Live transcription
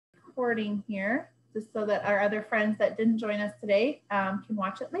recording here just so that our other friends that didn't join us today can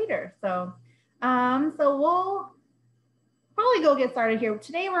watch it later. So, so we'll probably go get started here.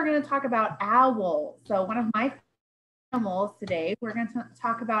 Today we're going to talk about owls. So one of my animals today, we're going to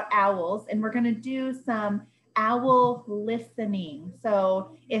talk about owls, and we're going to do some owl listening.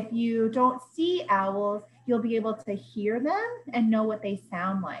 So if you don't see owls, you'll be able to hear them and know what they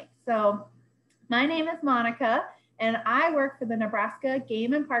sound like. So my name is Monica, and I work for the Nebraska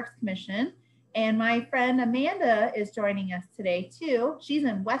Game and Parks Commission. And my friend Amanda is joining us today too. She's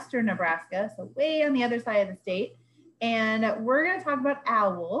in Western Nebraska, so way on the other side of the state. And we're going to talk about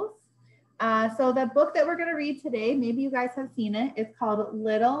owls. So the book that we're going to read today, maybe you guys have seen it. It's called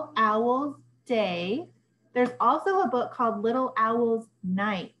Little Owl's Day. There's also a book called Little Owl's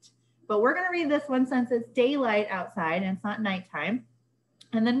Night. But we're going to read this one since it's daylight outside and it's not nighttime.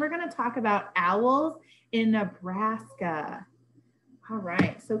 And then we're going to talk about owls in Nebraska. All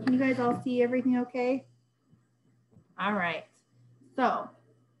right. So can you guys all see everything okay? All right. So,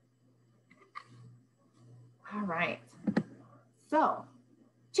 all right. So,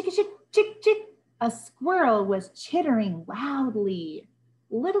 chick, chick, chick, chick. A squirrel was chittering loudly.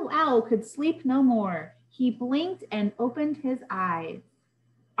 Little Owl could sleep no more. He blinked and opened his eyes.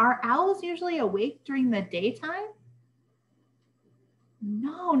 Are owls usually awake during the daytime?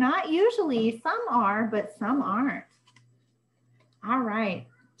 No, not usually. Some are, but some aren't. All right,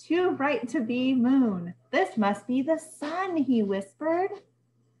 too bright to be moon. This must be the sun, he whispered.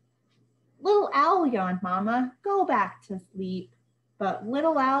 Little Owl yawned, Mama. Go back to sleep. But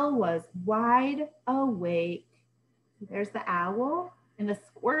Little Owl was wide awake. There's the owl, and the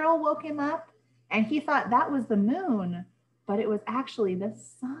squirrel woke him up, and he thought that was the moon, but it was actually the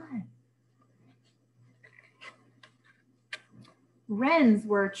sun. Wrens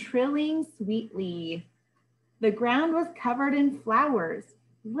were trilling sweetly. The ground was covered in flowers.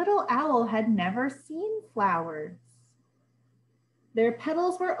 Little Owl had never seen flowers. Their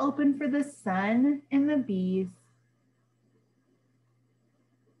petals were open for the sun and the bees.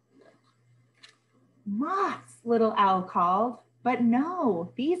 Moths, Little Owl called, but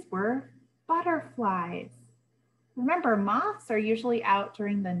no, these were butterflies. Remember, moths are usually out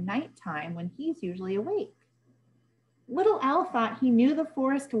during the nighttime when he's usually awake. Little Owl thought he knew the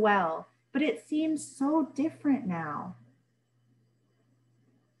forest well, but it seemed so different now.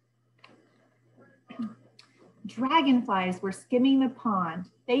 Dragonflies were skimming the pond.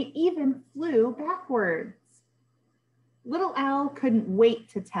 They even flew backwards. Little Owl couldn't wait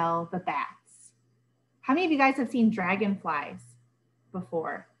to tell the bats. How many of you guys have seen dragonflies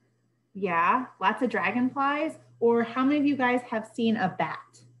before? Yeah, lots of dragonflies. Or how many of you guys have seen a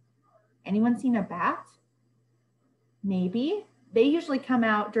bat? Anyone seen a bat? Maybe. They usually come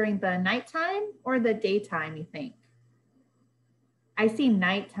out during the nighttime or the daytime, you think? I see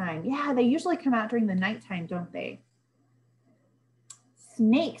nighttime. Yeah, they usually come out during the nighttime, don't they?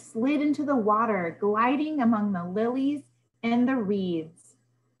 Snakes slid into the water, gliding among the lilies and the reeds.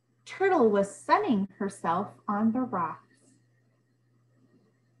 Turtle was sunning herself on the rocks.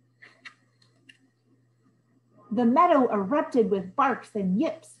 The meadow erupted with barks and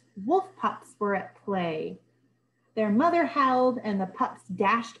yips. Wolf pups were at play. Their mother howled and the pups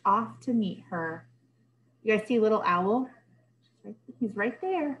dashed off to meet her. You guys see Little Owl? He's right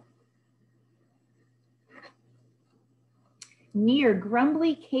there. Near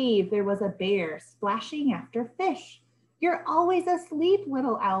Grumbly Cave, there was a bear splashing after fish. You're always asleep,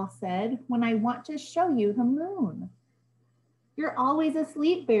 Little Owl said, when I want to show you the moon. You're always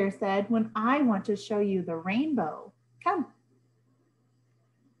asleep, Bear said, when I want to show you the rainbow. Come.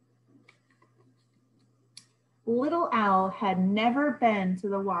 Little Owl had never been to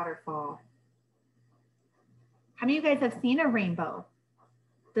the waterfall. How many of you guys have seen a rainbow?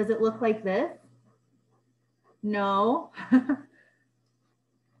 Does it look like this? No.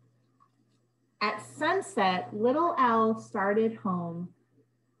 At sunset, Little Owl started home.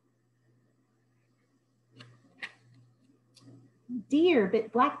 Deer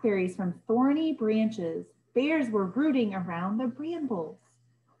bit blackberries from thorny branches. Bears were rooting around the brambles.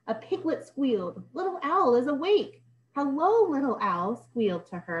 A piglet squealed, Little Owl is awake. Hello, Little Owl, squealed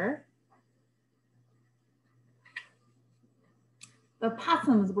to her. The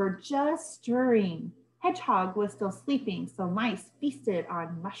possums were just stirring. Hedgehog was still sleeping, so mice feasted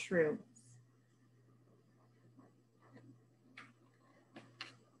on mushrooms.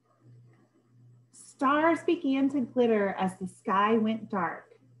 Stars began to glitter as the sky went dark.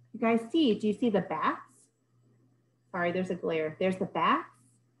 You guys see, do you see the bats? Sorry, there's a glare. There's the bats.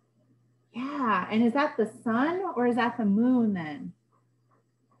 Yeah, and is that the sun or is that the moon then?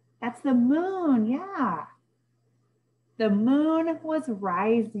 That's the moon, yeah. The moon was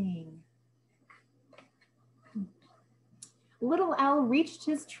rising. Little owl reached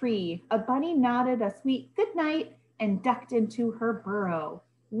his tree. A bunny nodded a sweet good night and ducked into her burrow.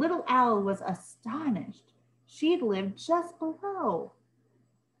 Little owl was astonished. She'd lived just below.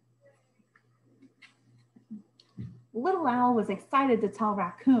 Little owl was excited to tell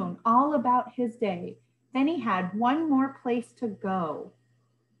Raccoon all about his day. Then he had one more place to go.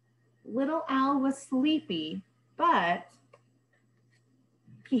 Little owl was sleepy, but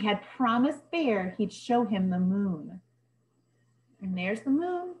he had promised Bear he'd show him the moon. And there's the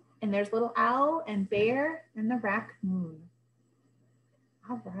moon, and there's little owl and Bear and the raccoon.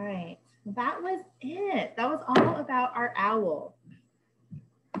 All right, well, that was it. That was all about our owl.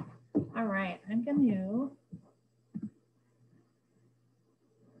 All right, I'm gonna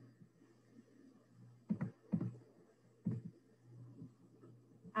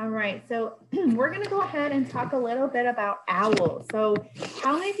All right, so we're gonna go ahead and talk a little bit about owls. So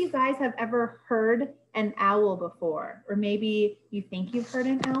how many of you guys have ever heard an owl before? Or maybe you think you've heard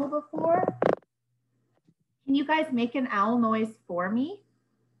an owl before? Can you guys make an owl noise for me?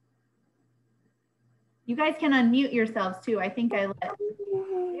 You guys can unmute yourselves too. I think I let,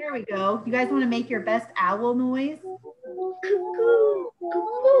 there we go. You guys wanna make your best owl noise?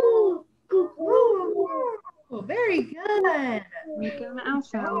 Oh, very good. Make an owl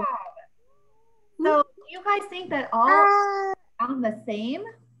sound. So do you guys think that all sound the same?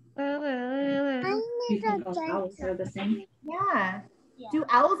 You think all owls are the same? Yeah. Do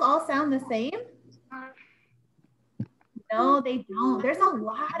owls all sound the same? No, they don't. There's a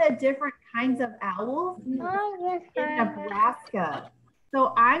lot of different kinds of owls in Nebraska.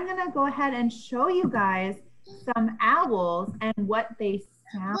 So I'm gonna go ahead and show you guys some owls and what they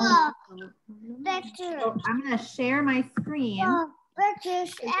sound like. So I'm gonna share my screen so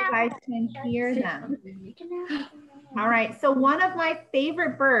you guys can hear them. All right, so one of my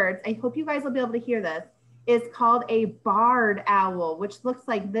favorite birds, I hope you guys will be able to hear this, is called a barred owl, which looks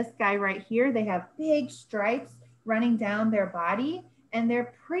like this guy right here. They have big stripes running down their body, and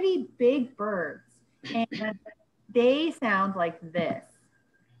they're pretty big birds. And they sound like this.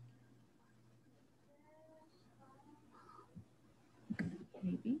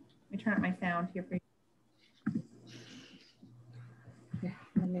 Maybe. Let me turn up my sound here for you. Yeah,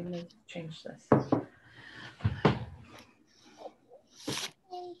 let me change this.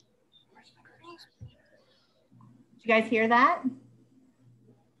 Did you guys hear that? You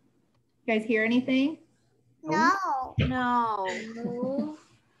guys hear anything? No. No. No.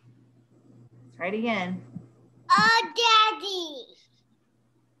 Let's try it again. Oh, Daddy.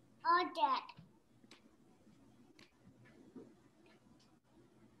 Oh, Dad.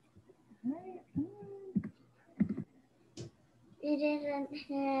 You didn't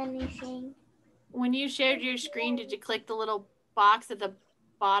hear anything. When you shared your screen, did you click the little box at the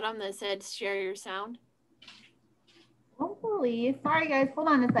bottom that said share your sound? Hopefully. Sorry guys, hold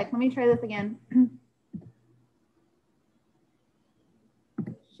on a sec. Let me try this again.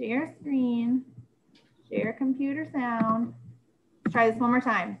 Share screen, share computer sound. Let's try this one more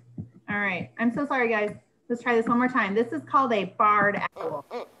time. All right, I'm so sorry guys. Let's try this one more time. This is called a barred owl.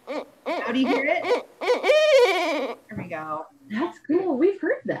 How do you hear it? There we go. That's cool. We've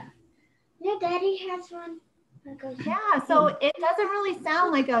heard that. Yeah, Daddy has one. Yeah, so it doesn't really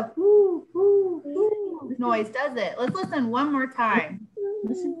sound like a whoo, whoo, whoo noise, does it? Let's listen one more time.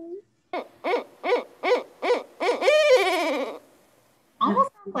 Listen.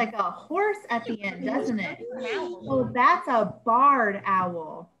 Almost sounds like a horse at the end, doesn't it? Oh, that's a barred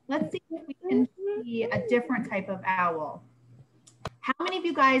owl. Let's see if we can see a different type of owl. How many of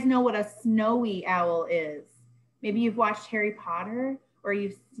you guys know what a snowy owl is? Maybe you've watched Harry Potter or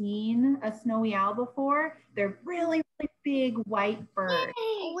you've seen a snowy owl before. They're really, really big white birds.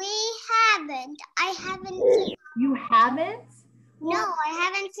 We haven't. I haven't seen. You haven't? No,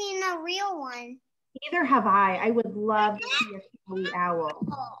 I haven't seen a real one. Neither have I. I would love to see a snowy owl.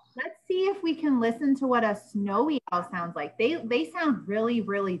 Let's see if we can listen to what a snowy owl sounds like. They sound really,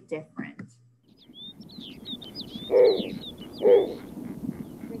 really different. Can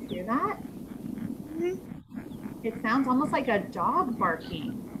you hear that? Mm-hmm. It sounds almost like a dog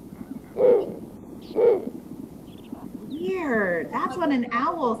barking. Weird. That's what an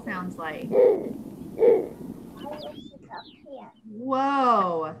owl sounds like.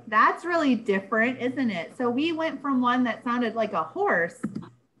 Whoa, that's really different, isn't it? So we went from one that sounded like a horse,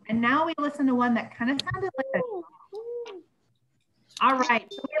 and now we listen to one that kind of sounded like a dog. All right,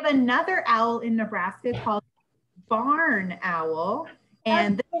 so we have another owl in Nebraska called barn owl,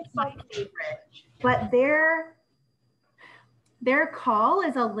 and this is my favorite. But Their call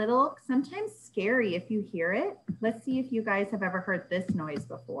is a little, sometimes scary if you hear it. Let's see if you guys have ever heard this noise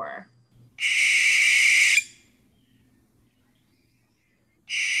before.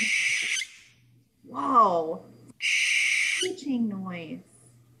 Whoa, screeching noise.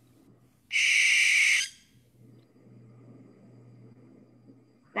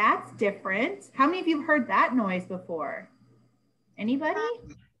 That's different. How many of you have heard that noise before? Anybody?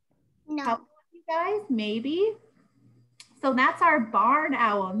 No. Couple of you guys, maybe. So that's our barn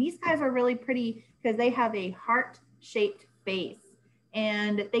owl. And these guys are really pretty because they have a heart-shaped face.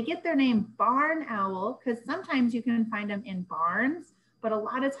 And they get their name barn owl because sometimes you can find them in barns, but a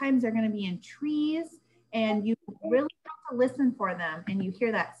lot of times they're going to be in trees, and you really have to listen for them, and you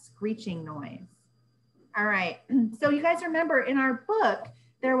hear that screeching noise. All right. So you guys remember in our book,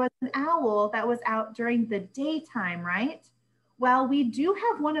 there was an owl that was out during the daytime, right? Well, we do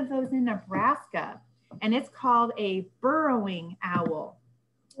have one of those in Nebraska, and it's called a burrowing owl.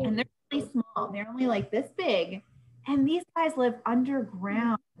 And they're really small. They're only like this big. And these guys live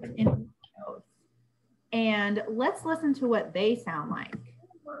underground in windows. And let's listen to what they sound like.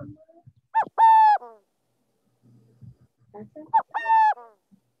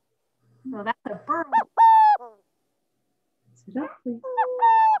 So that's a burrow. Sit up, please.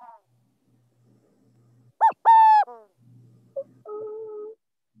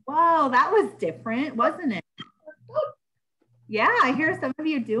 Whoa, that was different, wasn't it? Yeah, I hear some of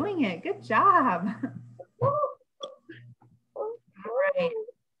you doing it. Good job. All right.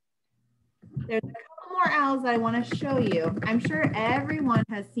 There's a couple more owls that I want to show you. I'm sure everyone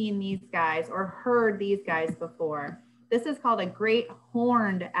has seen these guys or heard these guys before. This is called a great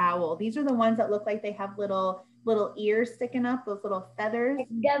horned owl. These are the ones that look like they have little ears sticking up, those little feathers.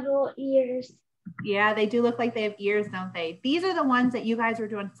 Double ears. Yeah, they do look like they have ears, don't they? These are the ones that you guys were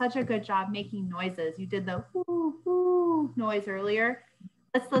doing such a good job making noises. You did the whoo, whoo noise earlier.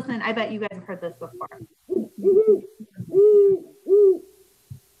 Let's listen. I bet you guys have heard this before.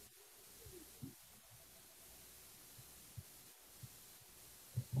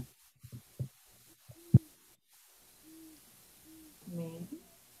 Maybe.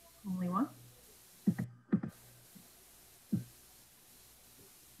 Only one.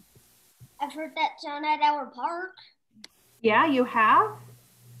 I've heard that sound at our park. Yeah, you have?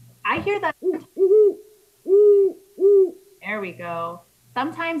 I hear that. There we go.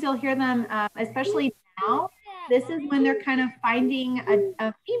 Sometimes you'll hear them, especially now. This is when they're kind of finding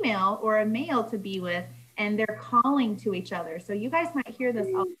a female or a male to be with, and they're calling to each other. So you guys might hear this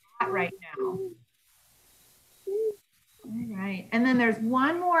a lot right now. All right. And then there's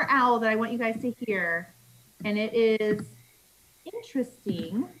one more owl that I want you guys to hear, and it is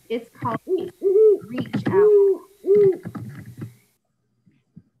interesting. It's called a screech owl.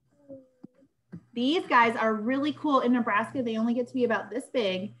 These guys are really cool in Nebraska. They only get to be about this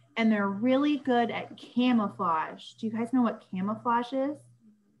big, and they're really good at camouflage. Do you guys know what camouflage is?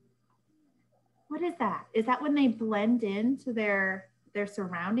 What is that? Is that when they blend into their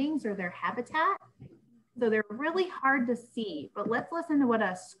surroundings or their habitat? So they're really hard to see, but let's listen to what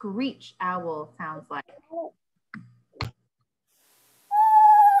a screech owl sounds like.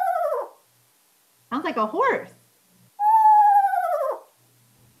 Sounds like a horse.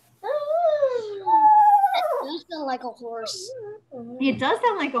 It does sound like a horse. It does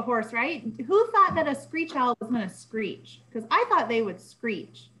sound like a horse, right? Who thought that a screech owl was going to screech? Because I thought they would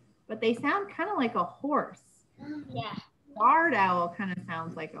screech, but they sound kind of like a horse. Yeah. Barred owl kind of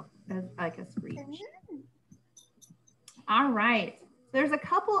sounds like a screech. All right. There's a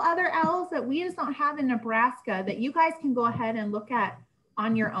couple other owls that we just don't have in Nebraska that you guys can go ahead and look at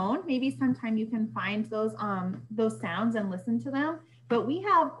on your own. Maybe sometime you can find those sounds and listen to them. But we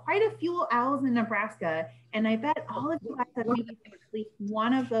have quite a few owls in Nebraska, and I bet all of you guys have maybe heard at least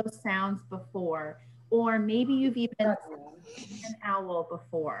one of those sounds before, or maybe you've even seen an owl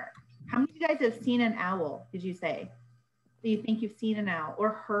before. How many of you guys have seen an owl, did you say? Do you think you've seen an owl or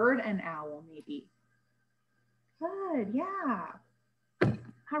heard an owl maybe? Good, yeah.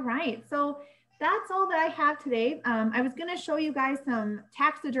 All right, so that's all that I have today. I was gonna show you guys some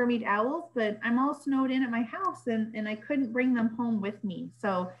taxidermied owls, but I'm all snowed in at my house and I couldn't bring them home with me.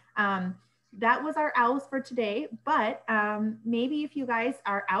 So that was our owls for today, but maybe if you guys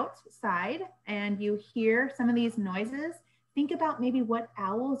are outside and you hear some of these noises, think about maybe what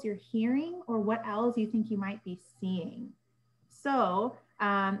owls you're hearing or what owls you think you might be seeing. So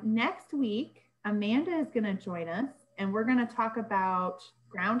next week, Amanda is gonna join us and we're gonna talk about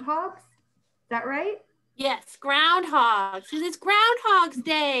groundhogs. Is that right? Yes, groundhogs, because it's Groundhog's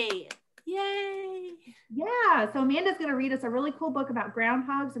Day. Yay. Yeah, so Amanda's going to read us a really cool book about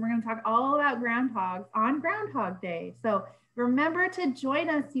groundhogs, and we're going to talk all about groundhogs on Groundhog Day. So Remember to join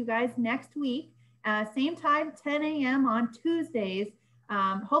us, you guys, next week, same time, 10 a.m. on Tuesdays.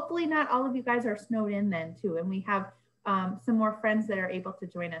 Hopefully not all of you guys are snowed in then too. And we have some more friends that are able to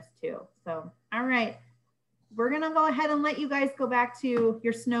join us too. So, all right. We're going to go ahead and let you guys go back to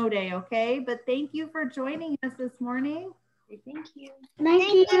your snow day, okay? But thank you for joining us this morning. Thank you.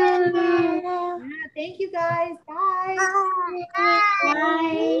 Thank you. Yeah, thank you guys. Bye. Bye.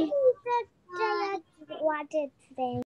 Bye. Watch it today.